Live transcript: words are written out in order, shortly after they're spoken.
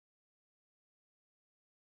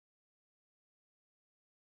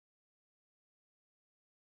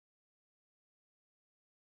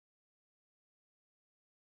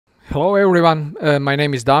Hello everyone, my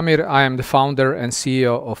name is Damir. I am the founder and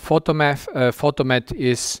CEO of Photomath. Photomath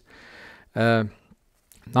is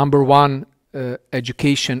number one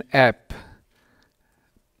education app,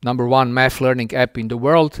 number one math learning app in the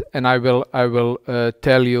world, and I will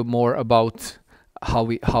tell you more about how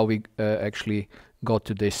we actually got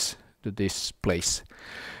to this place.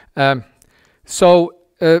 So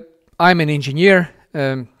I'm an engineer.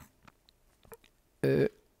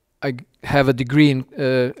 I have a degree in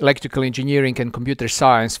electrical engineering and computer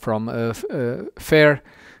science from FAIR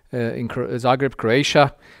in Zagreb,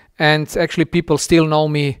 Croatia. And actually people still know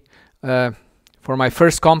me for my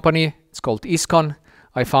first company. It's called Iskon.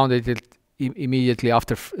 I founded it immediately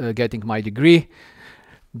after getting my degree.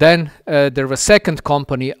 Then there was a second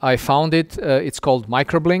company I founded. It's called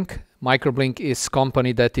Microblink. Microblink is a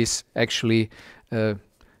company that is actually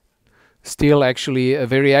still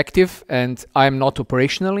very active, and I'm not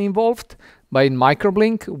operationally involved. But in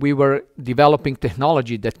Microblink, we were developing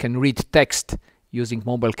technology that can read text using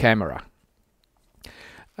mobile camera.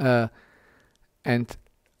 And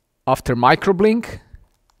after Microblink,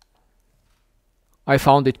 I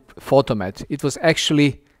founded Photomath. It was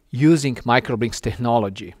actually using Microblink's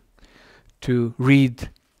technology to read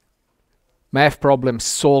math problems,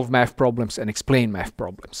 solve math problems, and explain math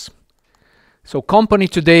problems. So company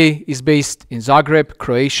today is based in Zagreb,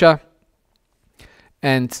 Croatia,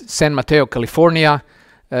 and San Mateo, California.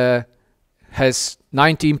 Has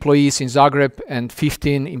 90 employees in Zagreb and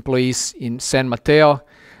 15 employees in San Mateo.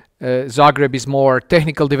 Zagreb is more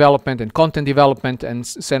technical development and content development, and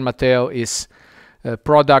San Mateo is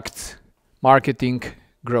product, marketing,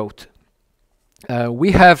 growth.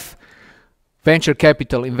 We have venture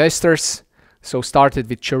capital investors. So started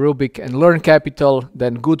with Cherubic and Learn Capital,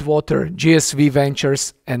 then Goodwater, GSV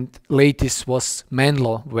Ventures, and latest was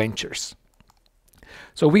Menlo Ventures.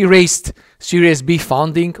 So we raised Series B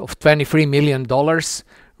funding of $23 million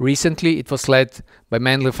recently. It was led by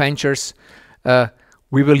Menlo Ventures.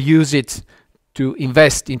 We will use it to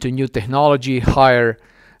invest into new technology, hire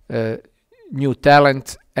new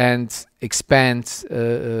talent, and expand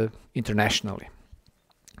internationally.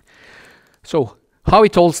 So how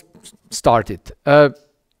it all started.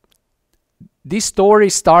 This story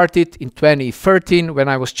started in 2013 when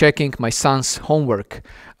I was checking my son's homework.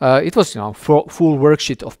 It was, full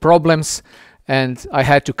worksheet of problems, and I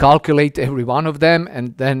had to calculate every one of them.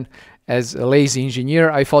 And then, as a lazy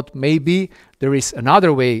engineer, I thought maybe there is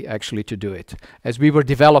another way actually to do it. As we were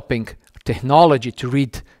developing technology to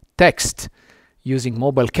read text using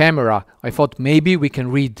mobile camera, I thought maybe we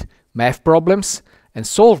can read math problems and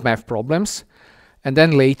solve math problems, and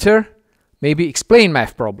then later maybe explain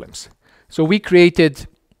math problems. So we created,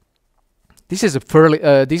 this is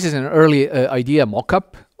an early idea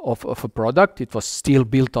mock-up of a product. It was still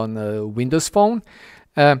built on a Windows phone.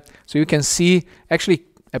 So you can see actually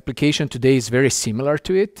application today is very similar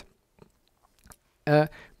to it.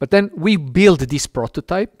 But then we built this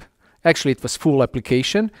prototype. Actually it was full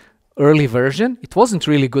application, early version. It wasn't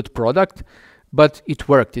really good product, but it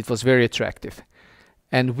worked. It was very attractive.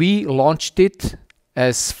 And we launched it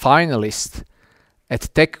as finalist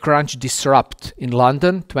at TechCrunch Disrupt in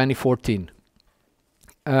London 2014.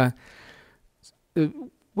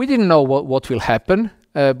 We didn't know what will happen,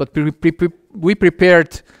 but we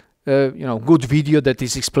prepared good video that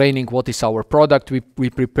is explaining what is our product. We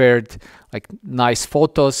prepared like nice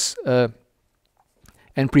photos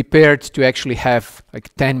and prepared to actually have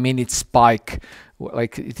like 10-minute spike,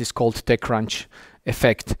 like it is called TechCrunch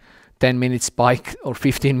effect. 10-minute spike or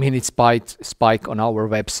 15-minute spike on our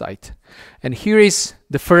website. And here is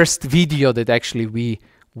the first video that actually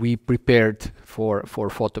we prepared for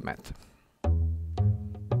Photomath.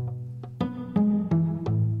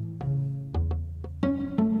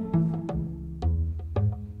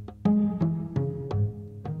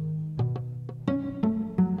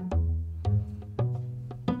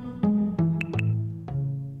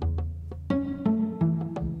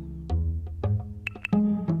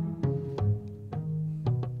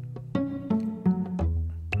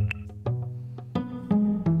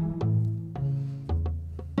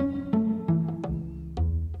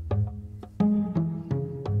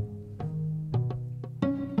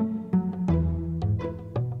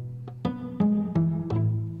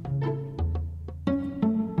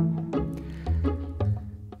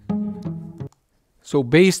 So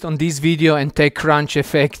based on this video and TechCrunch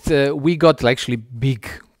effect, we got actually big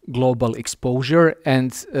global exposure,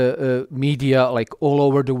 and media like all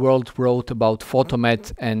over the world wrote about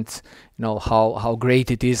Photomath and how great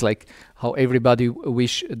it is, like how everybody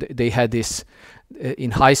wish they had this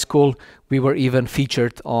in high school. We were even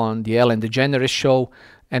featured on the Ellen DeGeneres show,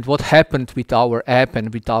 and what happened with our app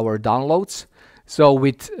and with our downloads. So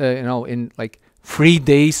with in like 3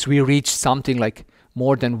 days we reached something like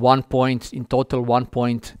more than in total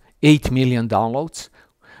 1.8 million downloads.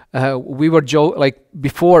 We were like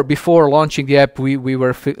before launching the app, we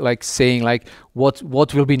were like saying like what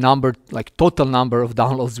will be total number of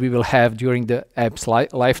downloads we will have during the app's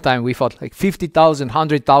lifetime. We thought like 50,000,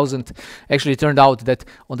 100,000. Actually, it turned out that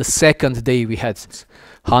on the second day we had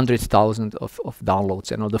 100,000 of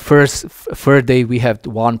downloads, and on the third day we had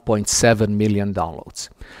 1.7 million downloads.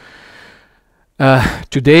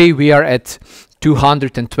 Today we are at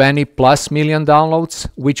 220 plus million downloads,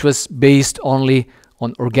 which was based only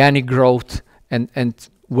on organic growth and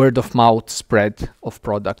word of mouth spread of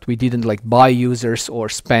product. We didn't like buy users or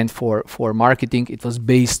spend for marketing. It was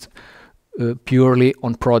based purely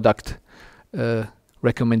on product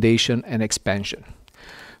recommendation and expansion.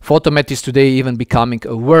 Photomath is today even becoming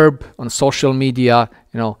a verb on social media.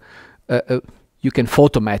 You can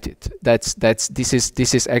photomath it.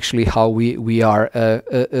 This is actually how we are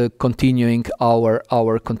continuing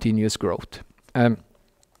our continuous growth.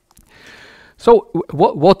 So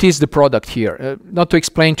what is the product here? Not to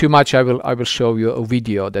explain too much, I will show you a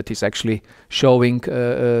video that is actually showing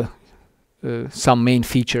some main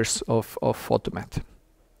features of Photomath.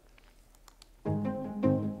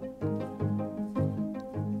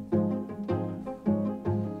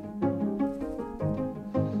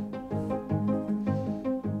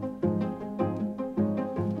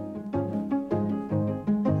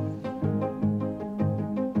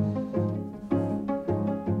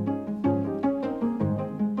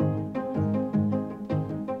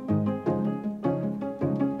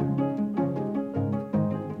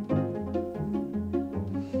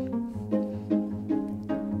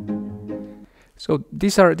 So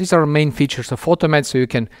these are main features of Photomath. So you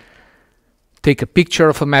can take a picture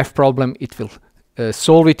of a math problem. It will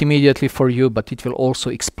solve it immediately for you, but it will also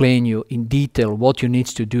explain you in detail what you need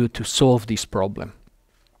to do to solve this problem.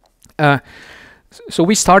 So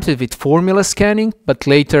we started with formula scanning, but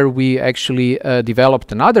later we actually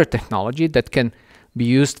developed another technology that can be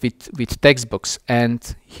used with textbooks.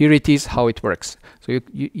 And here it is how it works. So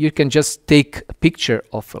you can just take a picture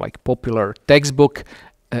of like popular textbook,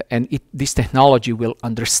 and this technology will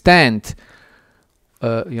understand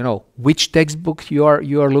which textbook you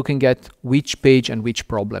are looking at, which page and which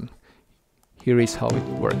problem. Here is how it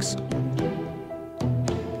works.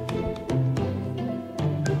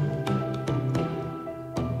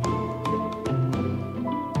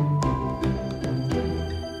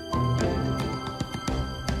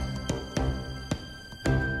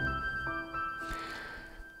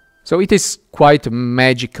 So it is quite a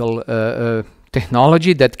magical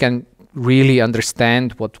technology that can really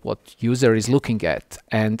understand what user is looking at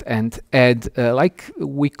and add like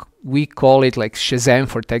we call it like Shazam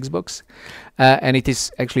for textbooks, and it is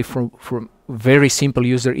actually from very simple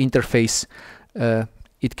user interface.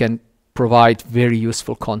 It can provide very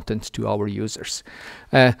useful content to our users.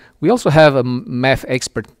 We also have a math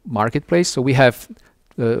expert marketplace, so we have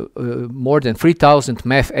more than 3,000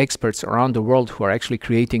 math experts around the world who are actually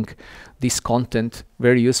creating this content,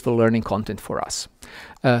 very useful learning content for us.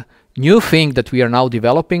 New thing that we are now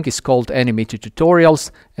developing is called animated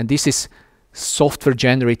tutorials, and this is software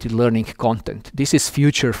generated learning content. This is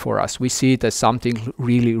future for us. We see it as something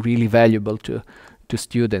really, really valuable to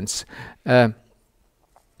students. And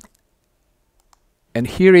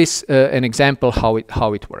here is an example how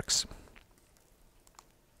it works.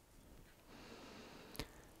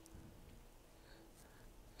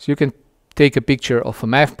 So you can take a picture of a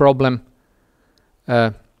math problem,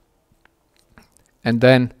 and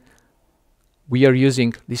then we are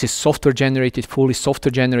using, this is software generated, fully software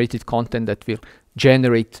generated content that will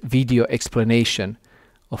generate video explanation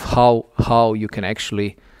of how you can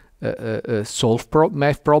actually solve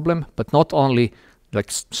math problem, but not only like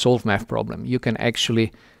solve math problem. You can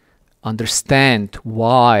actually understand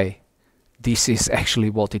why this is actually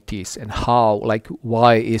what it is, and how, like,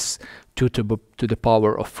 why is 2 to the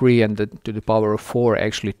power of 3 and to the power of 4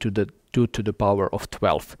 actually to the 2 to the power of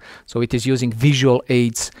 12. So it is using visual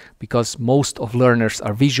aids, because most of learners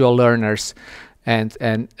are visual learners, and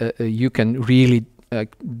you can really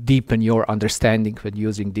deepen your understanding when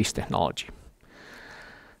using this technology.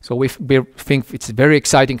 So we think it's a very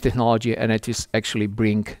exciting technology, and it is actually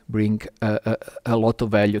bring a lot of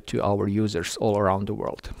value to our users all around the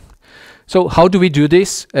world. So how do we do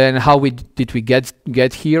this, and how did we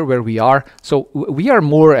get here where we are? So we are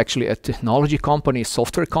more actually a technology company, a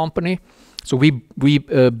software company. So we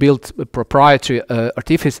built proprietary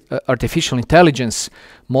artificial intelligence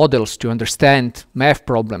models to understand math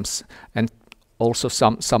problems, and also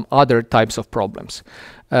some other types of problems.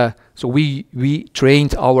 So we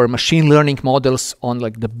trained our machine learning models on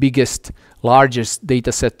like the largest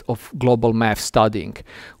data set of global math studying.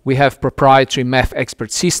 We have proprietary math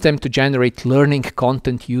expert system to generate learning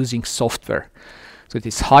content using software. So it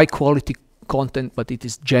is high quality content, but it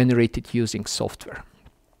is generated using software.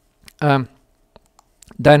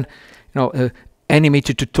 Then,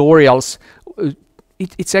 animated tutorials.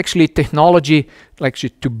 It's actually technology like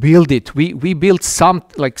to build it. We built some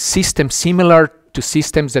like system similar to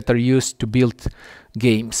systems that are used to build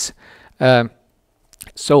games.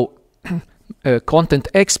 Content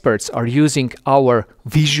experts are using our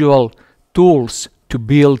visual tools to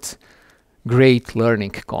build great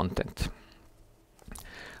learning content.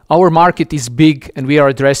 Our market is big, and we are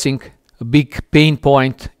addressing a big pain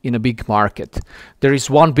point in a big market. There is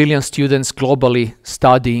 1 billion students globally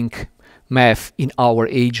studying math in our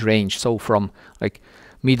age range, so from like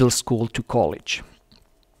middle school to college.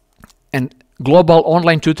 And global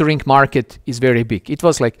online tutoring market is very big. It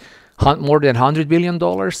was like more than $100 billion,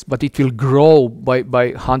 but it will grow by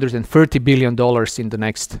 $130 billion in the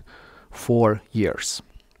next 4 years.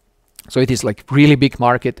 So it is like really big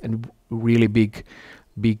market and really big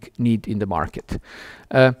need in the market.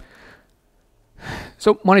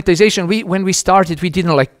 So monetization, when we started, we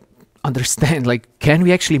didn't like understand like, can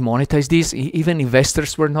we actually monetize this? Even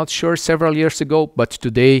investors were not sure several years ago, but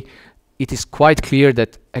today it is quite clear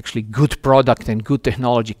that actually good product and good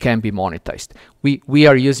technology can be monetized. We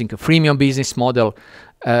are using a freemium business model,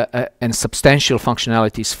 and substantial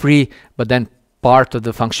functionality is free, but then part of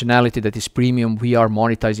the functionality that is premium we are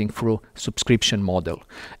monetizing through subscription model.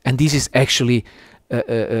 And this is actually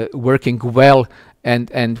working well,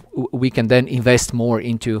 and we can then invest more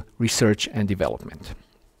into research and development.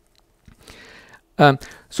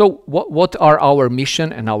 So what are our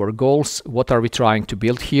mission and our goals? What are we trying to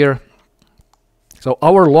build here? So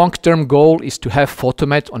our long-term goal is to have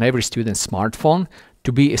Photomath on every student's smartphone,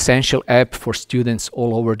 to be essential app for students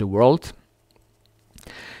all over the world.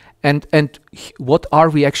 And what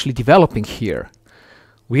are we actually developing here?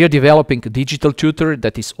 We are developing a digital tutor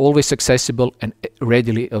that is always accessible and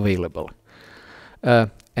readily available.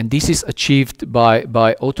 And this is achieved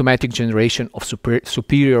by automatic generation of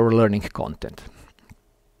superior learning content.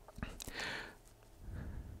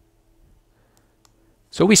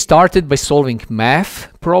 So we started by solving math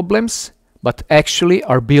problems, but actually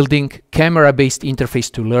are building camera-based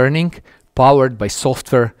interface to learning powered by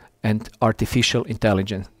software and artificial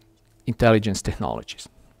intelligence technologies.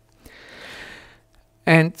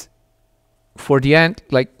 And for the end,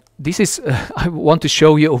 like this is, I want to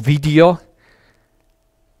show you a video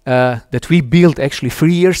that we built actually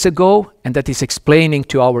 3 years ago, and that is explaining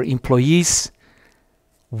to our employees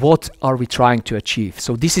what are we trying to achieve.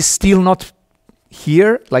 So this is still not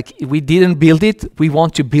here, like we didn't build it, we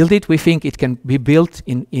want to build it. We think it can be built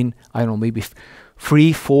in I don't know, maybe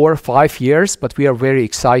 3, 4, 5 years, but we are very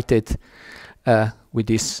excited with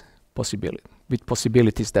this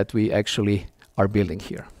possibilities that we actually are building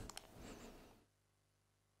here.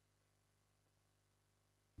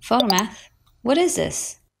 Photomath, what is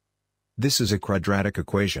this? This is a quadratic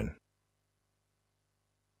equation.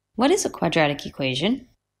 What is a quadratic equation?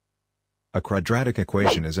 A quadratic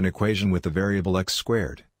equation is an equation with the variable x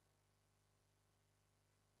squared.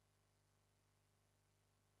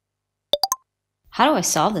 How do I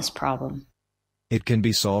solve this problem? It can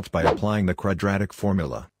be solved by applying the quadratic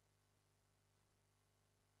formula.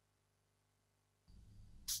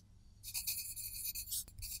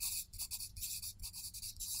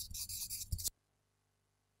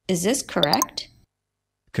 Is this correct?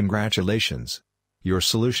 Congratulations! Your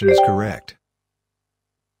solution is correct.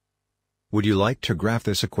 Would you like to graph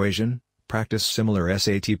this equation, practice similar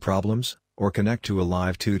SAT problems, or connect to a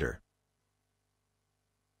live tutor?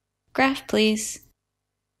 Graph, please.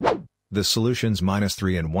 The solutions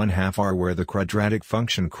 -3 and 1/2 are where the quadratic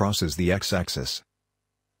function crosses the x-axis.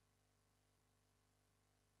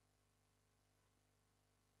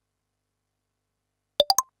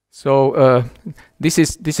 So this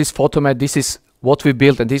is Photomath. This is what we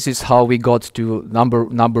built, and this is how we got to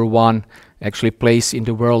number one actually place in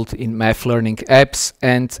the world in math learning apps.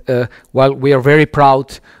 And while we are very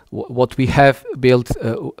proud what we have built,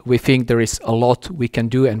 we think there is a lot we can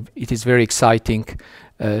do, and it is very exciting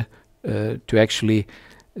to actually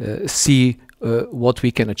see what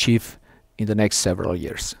we can achieve in the next several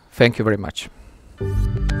years. Thank you very much.